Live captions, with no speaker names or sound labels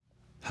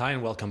Hi,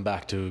 and welcome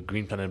back to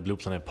Green Planet, Blue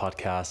Planet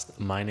podcast.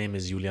 My name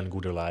is Julian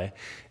Guderlei,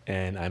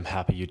 and I'm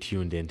happy you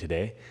tuned in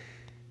today.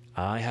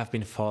 I have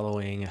been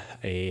following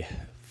a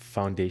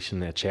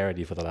foundation, a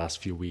charity for the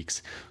last few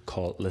weeks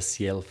called Le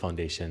Ciel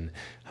Foundation.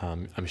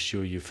 I'm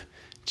sure you've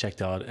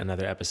checked out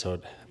another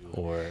episode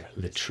or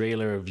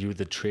viewed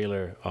the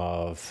trailer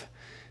of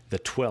The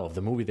 12,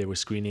 the movie they were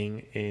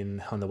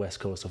screening on the west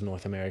coast of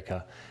North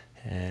America.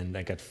 And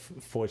I got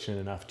fortunate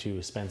enough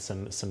to spend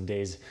some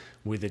days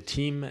with the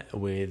team,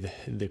 with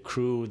the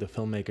crew, the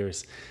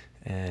filmmakers,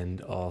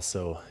 and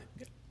also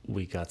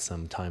we got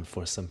some time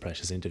for some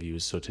precious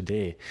interviews. So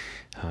today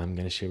I'm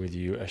going to share with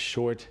you a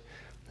short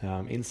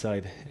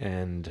insight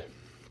and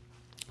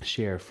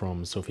share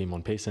from Sophie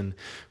Montpeyson,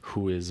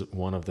 who is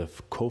one of the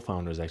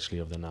co-founders actually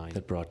of the 9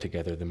 that brought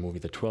together the movie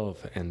The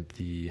 12 and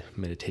the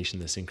meditation,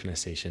 the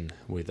synchronization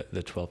with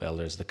the 12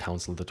 elders, the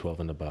Council of the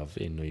 12 and above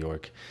in New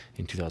York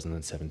in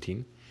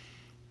 2017.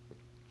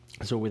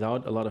 So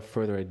without a lot of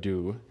further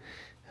ado,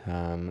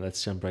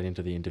 let's jump right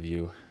into the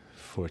interview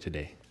for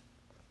today.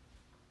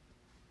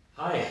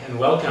 Hi, and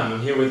welcome.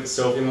 I'm here with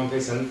Sophie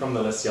Montpeyson from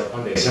the Le Ciel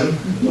Foundation.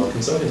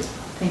 Welcome, Sophie.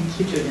 Thank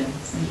you, Julian.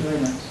 Thank you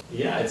very much.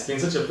 Yeah, it's been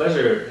such a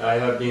pleasure. I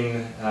have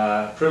been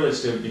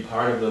privileged to be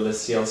part of the Le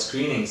Ciel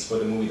screenings for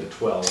the movie The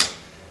 12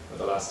 for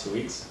the last 2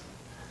 weeks.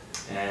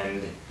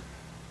 And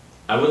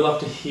I would love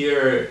to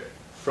hear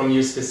from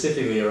you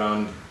specifically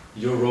around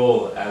your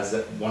role as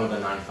one of the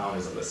 9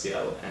 founders of Le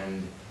Ciel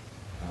and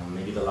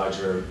maybe the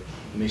larger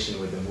mission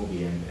with the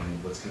movie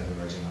and what's kind of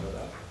emerging out of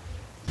that.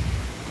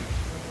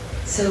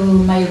 So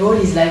my role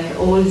is like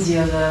all the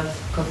other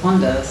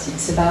co-founders.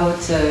 It's about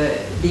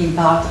being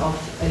part of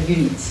a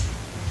unit,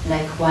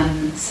 like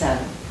one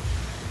cell.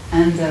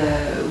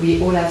 And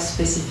we all have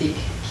specific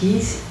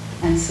keys.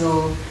 And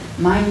so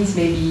mine is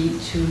maybe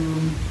to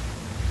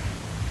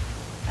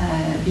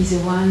be the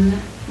one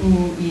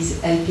who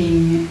is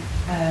helping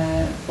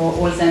for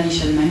all the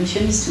mission. My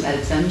mission is to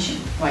help the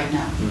mission right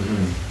now.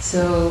 Mm-hmm.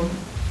 So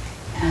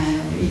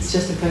it's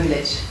just a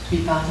privilege to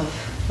be part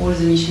of all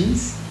the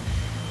missions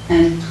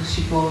and to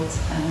support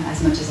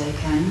as much as I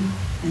can,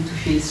 and to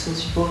feel so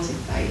supported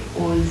by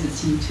all the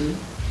team too.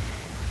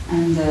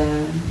 And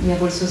we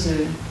have also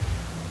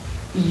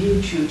the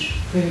huge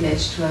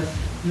privilege to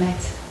have met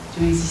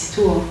during this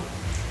tour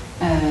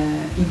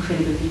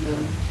incredible people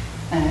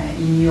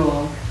in New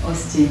York,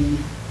 Austin,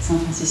 San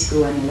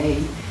Francisco and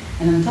LA.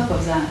 And on top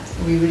of that,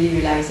 we really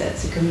realized that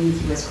the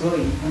community was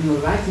growing. When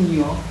we arrived in New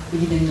York, we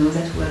didn't know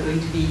that we were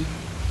going to be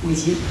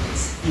with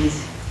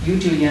you,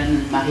 Julian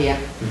and Maria.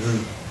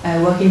 Mm-hmm.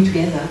 Working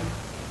together,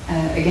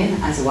 again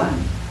as one,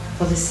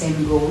 for the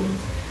same goal.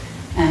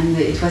 And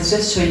it was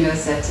just showing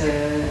us that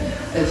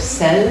a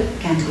cell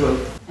can grow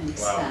and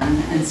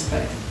expand and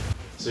spread.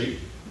 So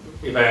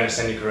if I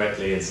understand you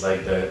correctly, it's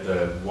like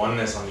the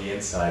oneness on the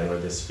inside, or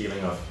this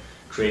feeling of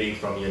creating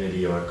from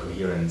unity or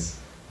coherence,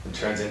 and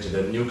turns into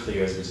the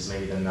nucleus, which is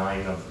maybe the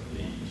 9 of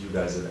you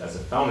guys as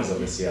the founders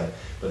of Le Ciel,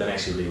 but then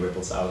actually really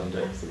ripples out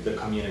into the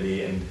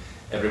community, and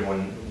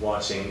everyone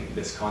watching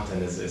this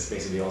content is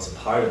basically also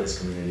part of this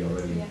community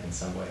already in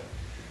some way.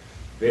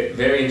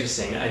 Very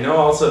interesting. I know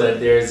also that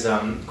there's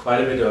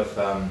quite a bit of,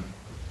 I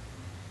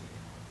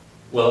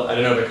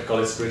don't know if I could call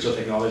it spiritual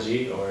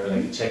technology, or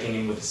like checking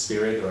in with the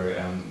spirit, or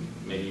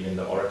maybe even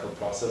the oracle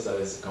process that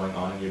is going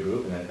on in your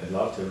group, and I'd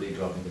love to really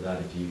drop into that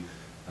if you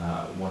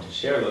want to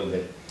share a little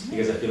bit,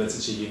 because I feel it's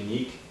such a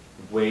unique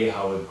way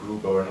how a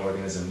group or an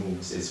organism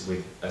moves, is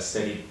with a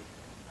steady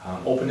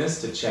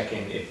openness to check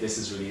in if this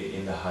is really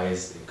in the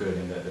highest good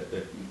and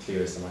the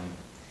clearest alignment.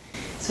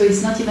 So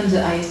it's not even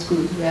the highest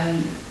good, we are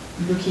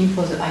looking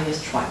for the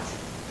highest right.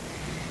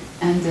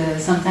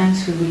 And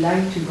sometimes we would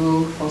like to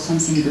go for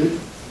something good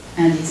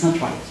and it's not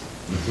right.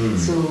 Mm-hmm.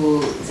 So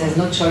there's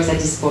no choice at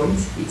this point.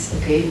 It's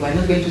okay, we're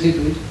not going to the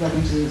good, we're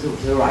going to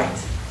the right.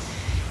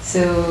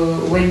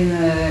 So when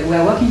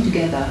we're working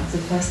together, the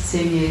first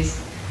thing is,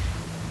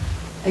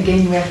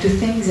 again, we have to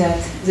think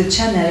that the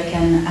channel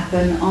can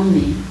happen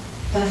only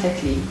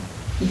perfectly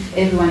if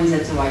everyone is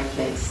at the right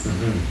place.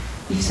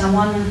 Mm-hmm. If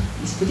someone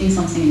is putting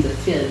something in the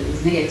field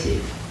is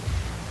negative,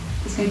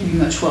 it's going to be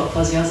much work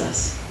for the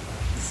others.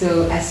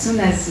 So as soon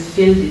as the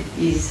field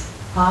is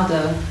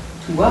harder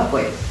to work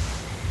with,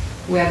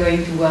 we are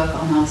going to work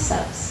on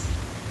ourselves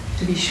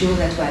to be sure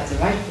that we're at the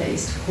right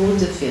place to hold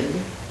the field,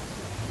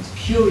 the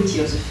purity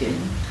of the field,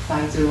 to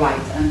find the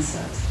right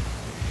answers.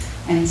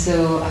 And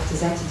so after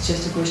that, it's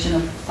just a question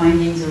of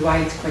finding the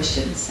right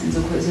questions. And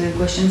the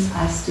questions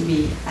have to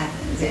be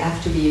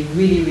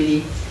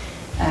really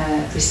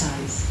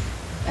precise.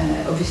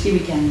 Obviously, we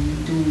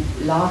can do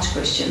large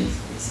questions.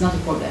 It's not a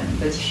problem.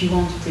 But if you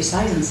want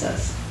precise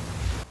answers,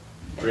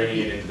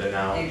 bringing it into the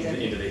now,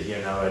 exactly. into the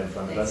here now right in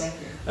front of exactly.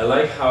 us. I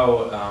like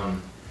how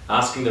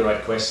asking the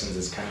right questions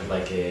is kind of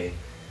like a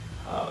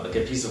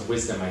piece of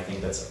wisdom. I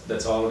think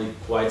that's already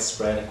quite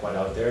spread and quite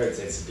out there.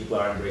 It's people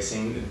are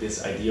embracing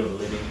this idea of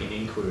living in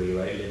inquiry,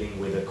 right? Living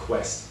with a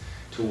quest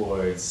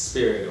towards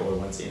spirit or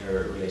one's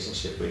inner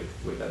relationship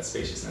with that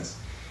spaciousness.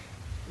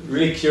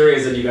 Really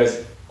curious that you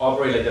guys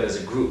operate like that as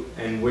a group,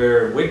 and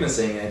we're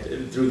witnessing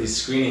it through these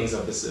screenings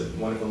of this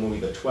wonderful movie,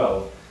 The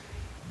 12,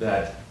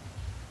 that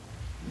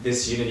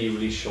this unity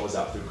really shows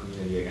up through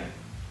community again.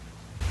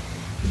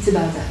 It's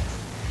about that.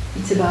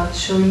 It's about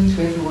showing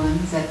to everyone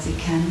that they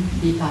can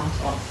be part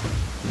of.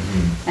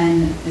 Mm-hmm.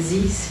 And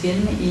this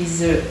film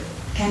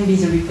can be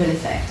the ripple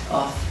effect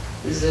of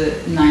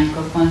the 9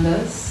 Koch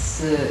wonders,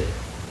 the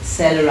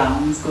cell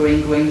around,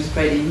 growing,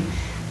 spreading.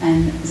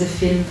 And the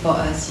film for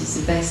us is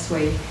the best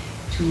way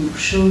to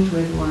show to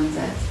everyone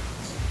that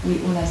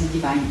we all have the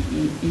divine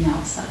in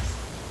ourselves.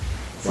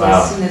 So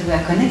wow. As soon as we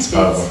are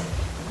connected,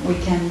 we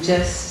can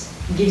just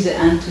give the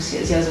hand to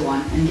the other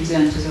one and give the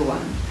hand to the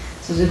one.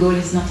 So the goal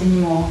is not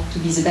anymore to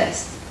be the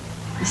best,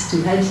 it's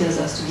to help the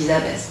others to be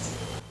their best.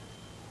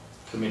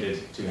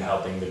 Committed to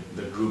helping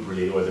the group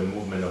really, or the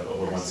movement of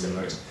what wants to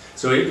emerge.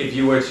 So if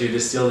you were to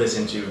distill this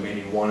into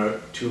maybe 1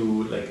 or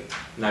 2 like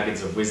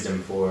nuggets of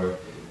wisdom for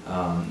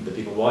the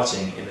people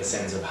watching, in the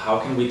sense of how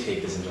can we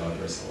take this into our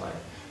personal life?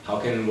 How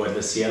can what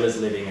the Ciel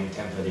is living and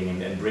templating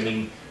and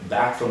bringing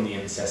back from the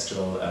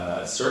ancestral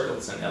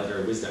circles and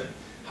elder wisdom,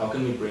 how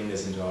can we bring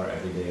this into our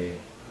everyday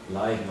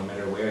life, no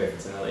matter where, if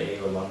it's in LA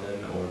or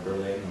London or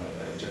Berlin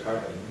or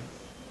Jakarta?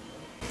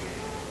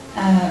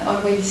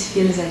 Always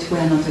feel that we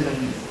are not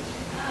alone.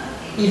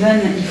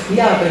 Even if we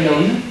are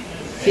alone,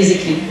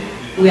 physically,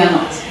 we are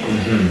not.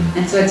 Mm-hmm.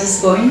 And so at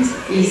this point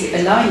is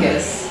allowing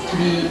us to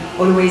be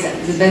always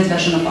the best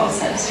version of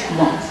ourselves we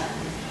want.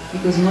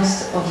 Because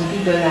most of the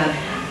people are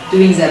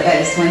doing their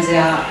best when they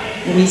are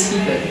with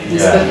people,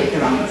 with public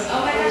around.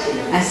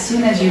 As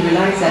soon as you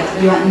realize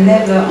that you are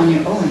never on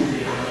your own,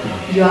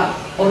 you are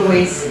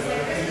always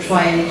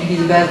trying to be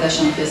the best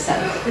version of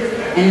yourself.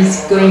 And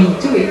it's going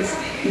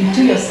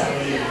into yourself.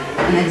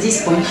 And at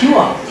this point you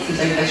are the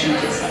best version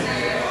of yourself.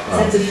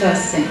 That's the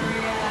first thing.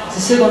 The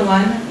second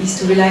one is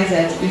to realize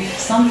that if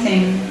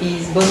something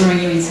is bothering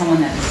you in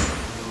someone else,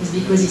 it's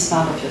because it's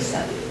part of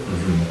yourself.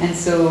 Mm-hmm. And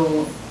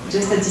so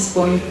just at this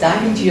point,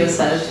 dive into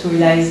yourself to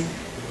realize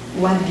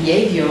what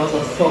behaviors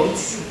or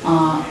thoughts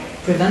are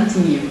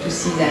preventing you to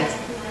see that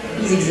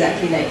he's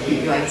exactly like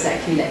you are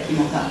exactly like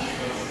him or her.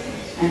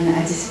 And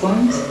at this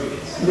point,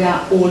 we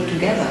are all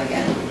together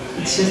again.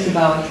 It's just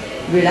about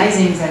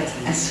realizing that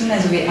as soon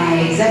as we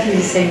are exactly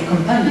the same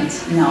component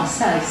in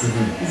ourselves,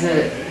 mm-hmm.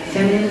 the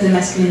feminine, the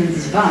masculine, and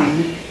the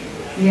divine,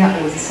 we are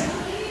all the same.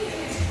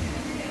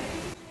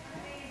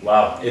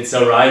 Wow, it's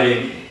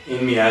arriving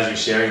in me as you're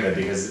sharing that,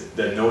 because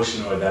the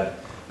notion or that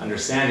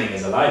understanding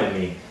is alive in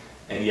me,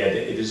 and yet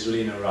it is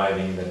really an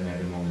arriving that in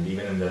every moment,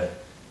 even in the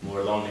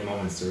more lonely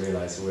moments, to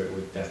realize we're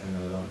definitely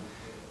not alone.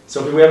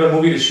 So we have a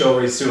movie to show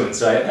very soon,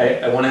 so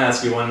I want to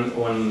ask you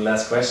one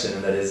last question,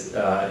 and that is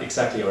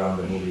exactly around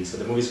the movie. So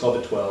the movie is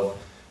called The 12.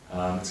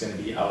 It's going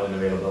to be out and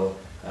available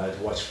to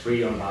watch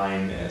free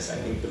online, as I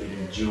believe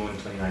in June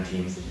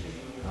 2019.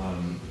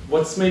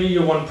 What's maybe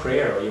your one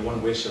prayer or your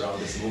one wish around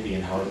this movie,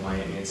 and how it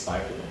might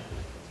inspire people?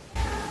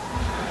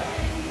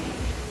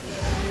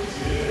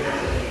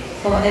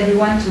 For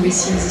everyone to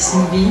receive this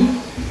movie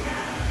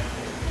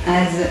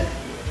as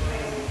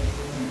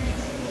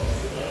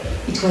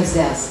it was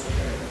theirs.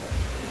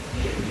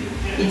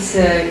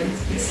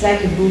 It's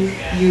like a book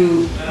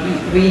you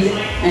read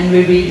and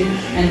reread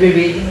and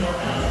reread.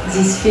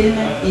 This film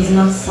is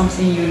not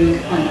something you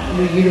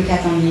look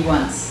at only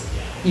once.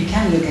 You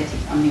can look at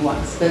it only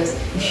once, but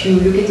if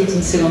you look at it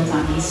in second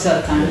time and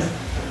third time,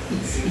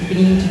 it's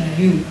beginning to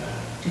be you,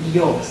 to be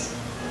yours.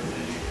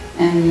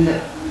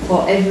 And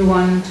for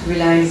everyone to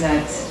realize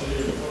that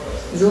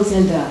those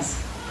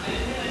elders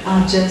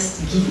are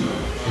just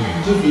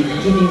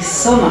giving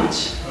so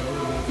much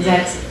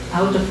that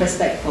out of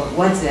respect for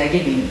what they are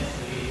giving,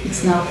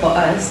 it's now for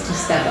us to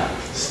step up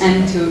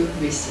and to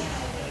receive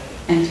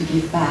and to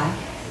give back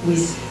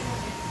with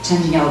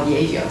changing our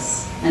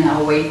behaviors and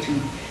our way to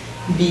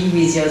be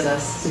with the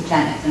others, the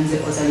planet and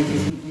the other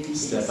living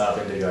beings. Step up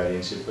into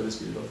guardianship for this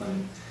beautiful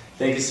thing.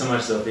 Thank you so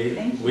much, Sophie.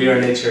 Thank you. We Are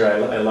Nature.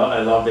 I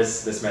love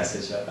this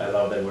message. I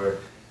love that we're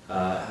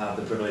have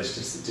the privilege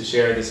to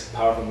share this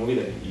powerful movie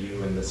that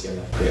you and the Ciel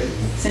have created.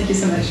 Thank you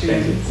so much.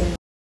 Thank you.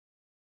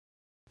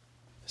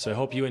 So I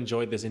hope you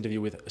enjoyed this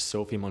interview with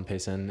Sophie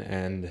Montpeyson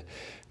and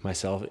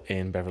myself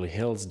in Beverly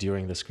Hills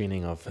during the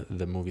screening of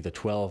the movie The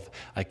 12.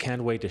 I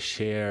can't wait to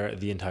share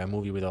the entire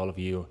movie with all of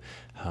you.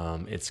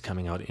 It's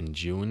coming out in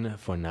June.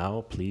 For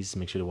now, please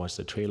make sure to watch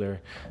the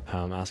trailer,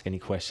 ask any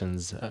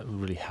questions.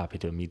 Really happy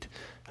to meet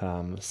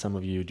some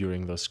of you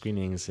during those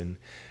screenings in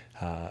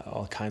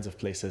all kinds of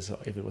places,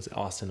 if it was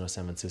Austin or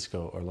San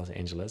Francisco or Los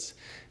Angeles.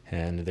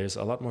 And there's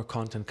a lot more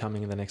content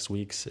coming in the next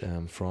weeks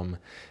from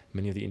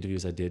many of the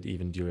interviews I did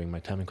even during my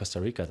time in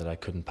Costa Rica that I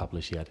couldn't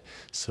publish yet.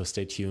 So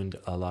stay tuned,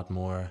 a lot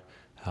more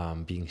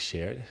being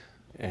shared.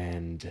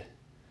 And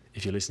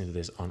if you're listening to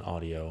this on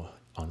audio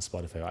on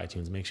Spotify or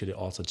iTunes, make sure to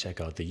also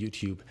check out the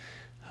YouTube.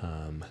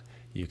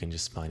 You can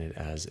just find it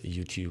as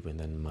YouTube and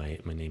then my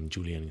name,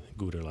 Julian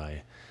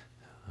Guderlei.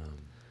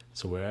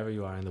 So wherever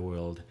you are in the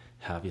world,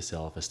 have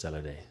yourself a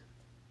stellar day.